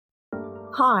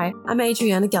Hi, I'm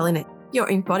Adriana Galinek,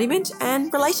 your embodiment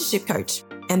and relationship coach,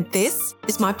 and this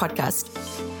is my podcast.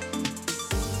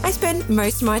 I spend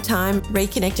most of my time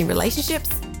reconnecting relationships,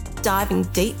 diving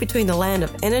deep between the land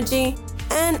of energy,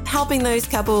 and helping those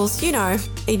couples,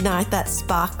 ignite that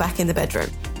spark back in the bedroom.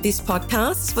 This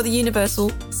podcast is for the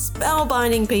universal,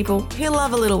 spellbinding people who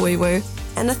love a little woo-woo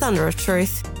and a thunder of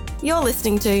truth. You're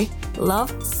listening to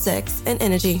Love, Sex and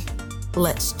Energy.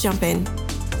 Let's jump in.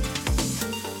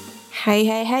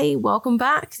 Hey, welcome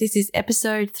back. This is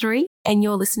episode 3 and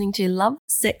you're listening to Love,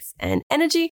 Sex and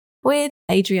Energy with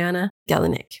Adriana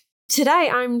Galinek. Today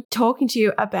I'm talking to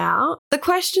you about the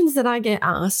questions that I get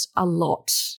asked a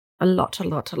lot.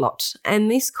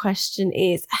 And this question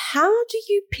is, how do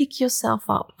you pick yourself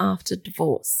up after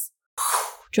divorce?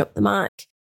 Drop the mic.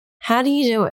 How do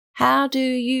you do it? How do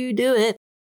you do it?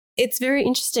 It's very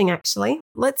interesting, actually.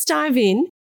 Let's dive in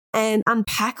and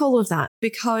unpack all of that,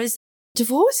 because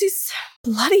divorce is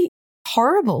bloody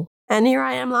horrible. And here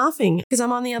I am laughing because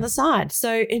I'm on the other side.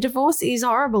 So a divorce is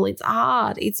horrible. It's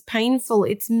hard. It's painful.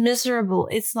 It's miserable.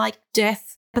 It's like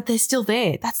death, but they're still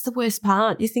there. That's the worst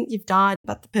part. You think you've died,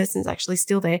 but the person's actually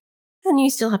still there. And you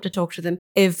still have to talk to them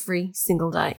every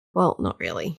single day. Well, not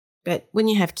really. But when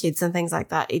you have kids and things like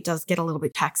that, it does get a little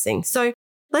bit taxing. So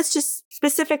let's just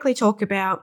specifically talk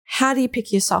about, how do you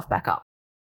pick yourself back up?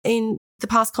 In the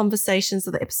past conversations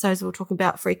or the episodes, we were talking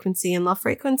about frequency and love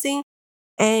frequency.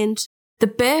 And the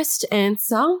best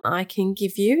answer I can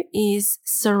give you is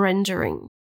surrendering.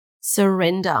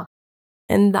 Surrender.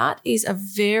 And that is a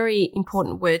very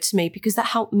important word to me because that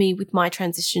helped me with my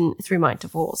transition through my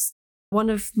divorce.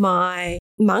 One of my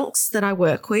monks that I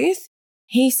work with,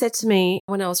 he said to me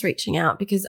when I was reaching out,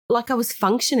 because I was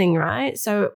functioning, right?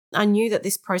 So I knew that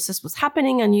this process was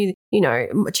happening. I knew,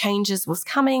 changes was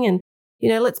coming. And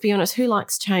let's be honest, who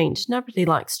likes change? Nobody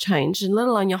likes change, and let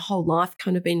alone your whole life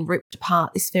kind of been ripped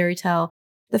apart, this fairy tale,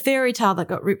 the fairy tale that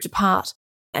got ripped apart,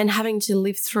 and having to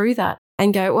live through that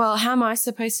and go, well, how am I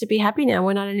supposed to be happy now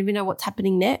when I don't even know what's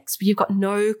happening next? You've got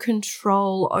no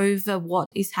control over what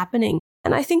is happening.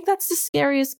 And I think that's the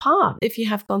scariest part if you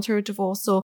have gone through a divorce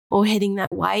or heading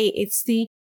that way. It's the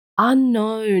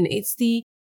unknown. It's the,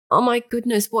 oh my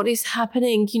goodness, what is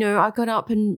happening? I got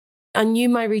up and I knew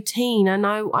my routine. I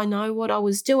know what I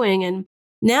was doing. And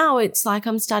now it's like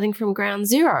I'm starting from ground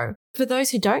zero. For those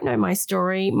who don't know my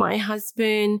story, my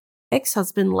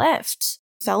ex-husband left,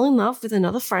 fell in love with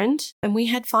another friend, and we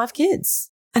had 5 kids.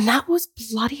 And that was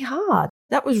bloody hard.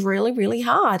 That was really, really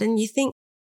hard. And you think,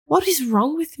 what is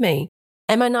wrong with me?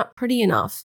 Am I not pretty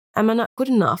enough? Am I not good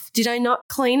enough? Did I not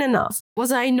clean enough?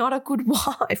 Was I not a good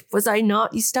wife? Was I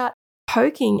not? You start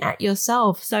poking at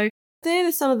yourself. So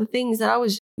they're some of the things that I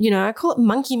was, I call it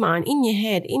monkey mind, in your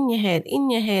head.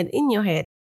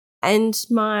 And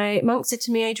my monk said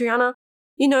to me, Adriana,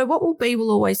 what will be will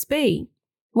always be.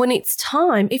 When it's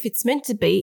time, if it's meant to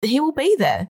be, he will be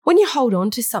there. When you hold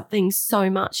on to something so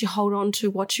much, you hold on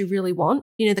to what you really want,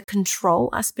 the control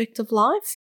aspect of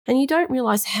life, and you don't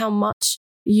realize how much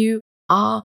you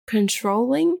are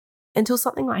controlling until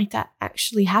something like that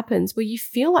actually happens, where you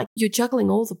feel like you're juggling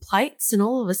all the plates and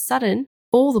all of a sudden,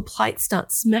 all the plates start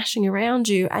smashing around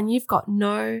you and you've got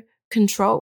no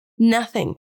control,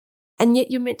 nothing. And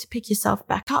yet you're meant to pick yourself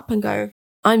back up and go,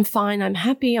 I'm fine, I'm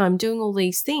happy, I'm doing all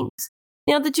these things.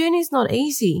 Now, the journey is not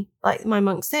easy, like my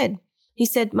monk said. He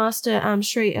said, Master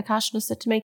Sri Akarshana said to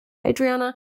me,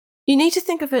 Adriana, you need to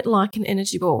think of it like an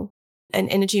energy ball. And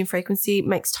energy and frequency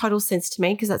makes total sense to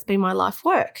me because that's been my life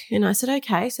work. And I said,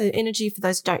 okay, so energy, for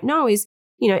those who don't know, is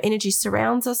energy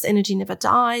surrounds us. Energy never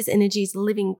dies. Energy is a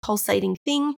living, pulsating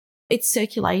thing. It's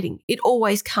circulating. It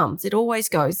always comes. It always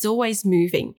goes. It's always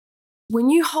moving. When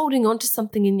you're holding on to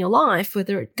something in your life,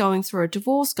 whether it's going through a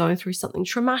divorce, going through something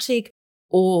traumatic,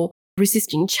 or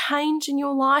resisting change in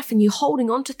your life, and you're holding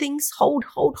on to things, hold.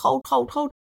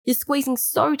 You're squeezing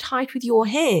so tight with your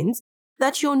hands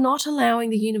that you're not allowing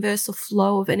the universal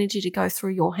flow of energy to go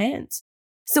through your hands.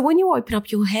 So when you open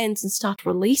up your hands and start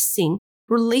releasing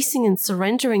and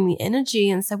surrendering the energy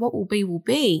and say what will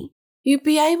be, you'll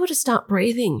be able to start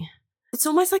breathing. It's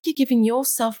almost like you're giving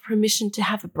yourself permission to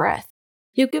have a breath.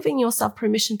 You're giving yourself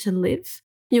permission to live.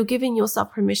 You're giving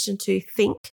yourself permission to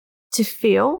think, to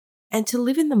feel, and to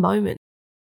live in the moment.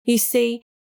 You see,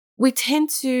 we tend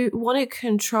to want to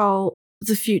control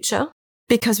the future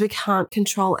because we can't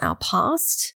control our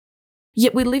past,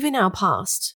 yet we live in our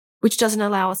past, which doesn't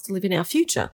allow us to live in our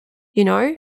future.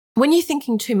 When you're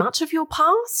thinking too much of your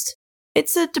past,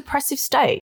 it's a depressive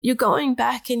state. You're going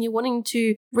back and you're wanting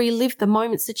to relive the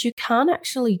moments that you can't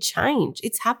actually change.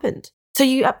 It's happened. So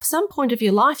at some point of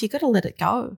your life, you've got to let it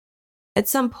go. At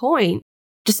some point,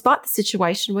 despite the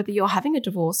situation, whether you're having a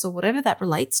divorce or whatever that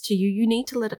relates to you, you need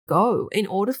to let it go in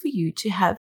order for you to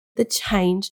have the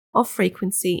change of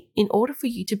frequency, in order for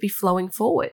you to be flowing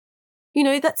forward.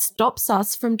 That stops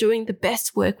us from doing the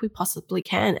best work we possibly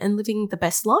can and living the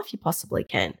best life you possibly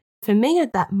can. For me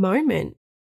at that moment,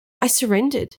 I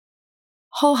surrendered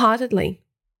wholeheartedly.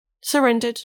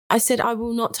 Surrendered. I said, I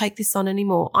will not take this on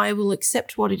anymore. I will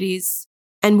accept what it is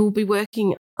and we'll be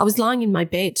working. I was lying in my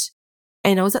bed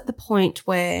and I was at the point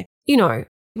where,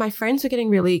 my friends were getting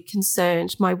really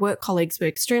concerned. My work colleagues were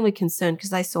extremely concerned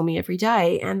because they saw me every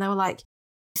day and they were like,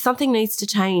 something needs to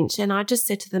change. And I just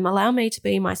said to them, allow me to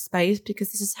be in my space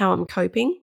because this is how I'm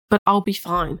coping, but I'll be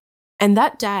fine. And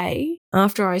that day,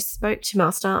 after I spoke to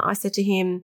Master, I said to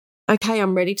him, okay,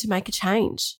 I'm ready to make a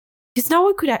change. Because no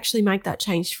one could actually make that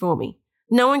change for me.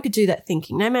 No one could do that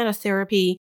thinking. No matter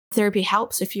therapy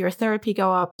helps. If you're a therapy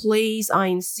goer, please, I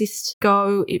insist,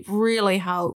 go. It really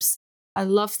helps. I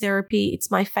love therapy. It's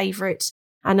my favorite.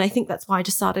 And I think that's why I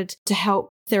decided to help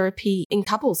therapy in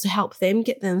couples, to help them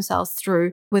get themselves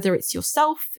through, whether it's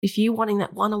yourself, if you're wanting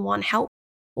that one-on-one help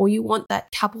or you want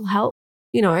that couple help.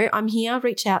 I'm here,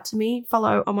 reach out to me,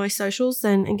 follow on my socials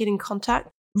and get in contact.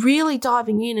 Really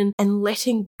diving in and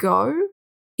letting go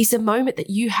is a moment that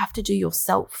you have to do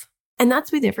yourself. And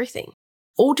that's with everything.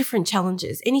 All different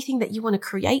challenges, anything that you want to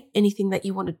create, anything that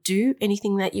you want to do,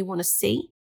 anything that you want to see.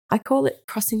 I call it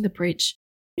crossing the bridge.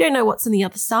 You don't know what's on the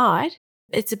other side.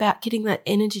 It's about getting that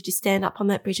energy to stand up on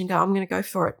that bridge and go, I'm going to go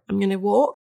for it. I'm going to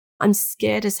walk. I'm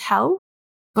scared as hell,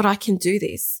 but I can do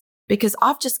this because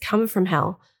I've just come from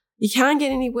hell. You can't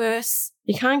get any worse.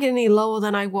 You can't get any lower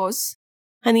than I was.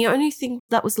 And the only thing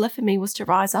that was left for me was to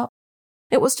rise up.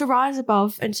 It was to rise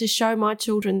above and to show my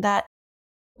children that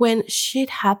when shit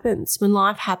happens, when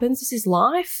life happens, this is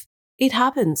life. It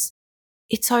happens.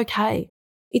 It's okay.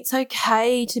 It's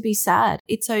okay to be sad.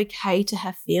 It's okay to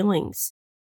have feelings.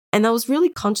 And I was really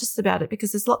conscious about it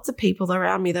because there's lots of people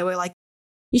around me that were like,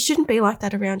 you shouldn't be like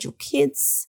that around your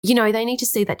kids. They need to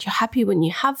see that you're happy when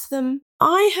you have them.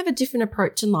 I have a different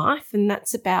approach in life, and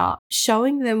that's about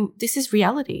showing them this is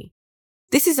reality.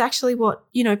 This is actually what,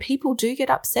 people do get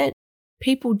upset.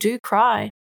 People do cry,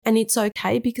 and it's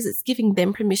okay because it's giving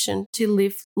them permission to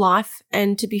live life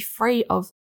and to be free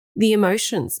of the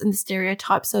emotions and the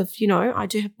stereotypes of, I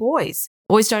do have boys.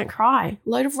 Boys don't cry.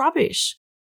 Load of rubbish.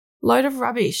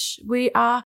 We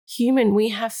are human. We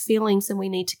have feelings and we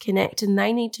need to connect, and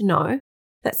they need to know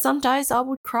that some days I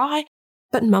would cry,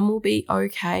 but mum will be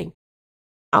okay.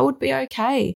 I would be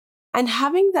okay. And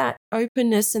having that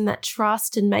openness and that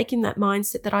trust and making that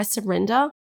mindset that I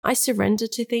surrender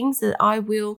to things that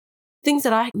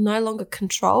I no longer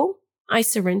control. I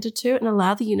surrender to and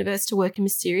allow the universe to work in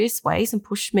mysterious ways and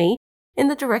push me in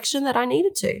the direction that I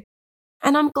needed to.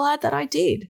 And I'm glad that I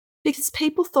did, because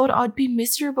people thought I'd be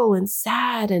miserable and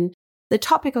sad, and the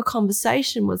topic of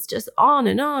conversation was just on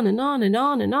and on and on and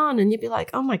on and on. And you'd be like,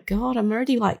 oh my God, I'm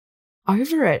already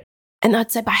over it. And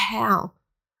I'd say, but how?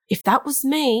 If that was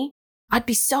me, I'd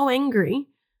be so angry.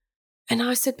 And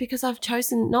I said, because I've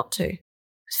chosen not to.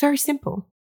 It's very simple.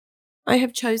 I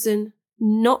have chosen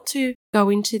not to go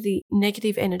into the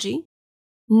negative energy,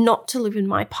 not to live in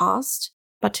my past,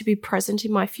 but to be present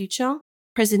in my future,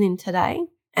 present in today,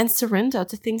 and surrender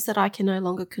to things that I can no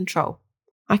longer control.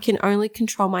 I can only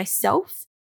control myself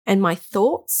and my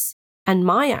thoughts and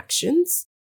my actions,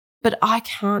 but I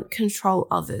can't control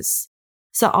others.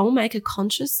 So I'll make a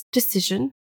conscious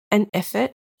decision and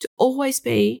effort to always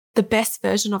be the best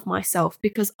version of myself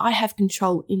because I have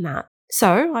control in that.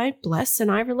 So I bless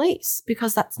and I release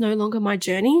because that's no longer my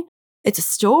journey. It's a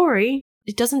story.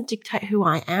 It doesn't dictate who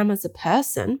I am as a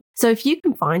person. So if you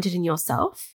can find it in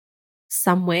yourself,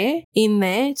 somewhere in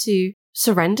there to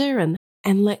surrender and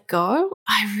let go,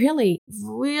 I really,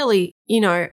 really,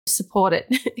 support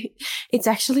it. It's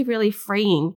actually really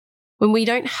freeing when we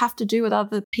don't have to do what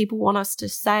other people want us to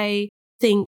say,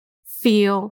 think,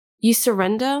 feel. You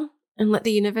surrender and let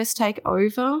the universe take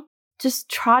over. Just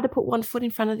try to put one foot in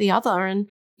front of the other and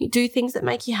you do things that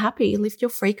make you happy, lift your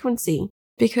frequency,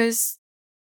 because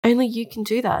only you can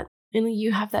do that. Only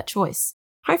you have that choice.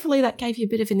 Hopefully that gave you a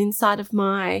bit of an insight of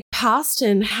my past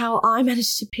and how I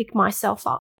managed to pick myself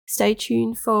up. Stay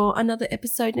tuned for another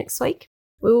episode next week.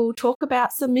 We'll talk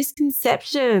about some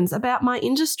misconceptions about my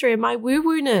industry and my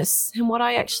woo-woo-ness and what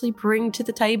I actually bring to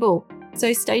the table.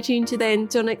 So stay tuned to then.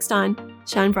 Till next time,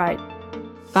 shine bright.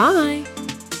 Bye.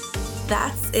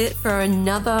 That's it for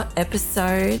another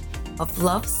episode of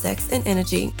Love, Sex and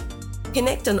Energy.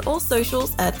 Connect on all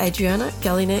socials at Adriana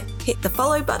Galinek. Hit the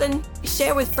follow button,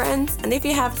 share with friends, and if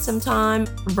you have some time,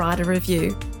 write a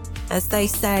review. As they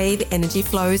say, the energy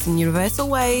flows in universal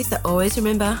ways, so always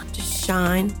remember to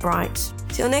shine bright.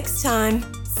 Till next time,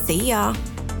 see ya.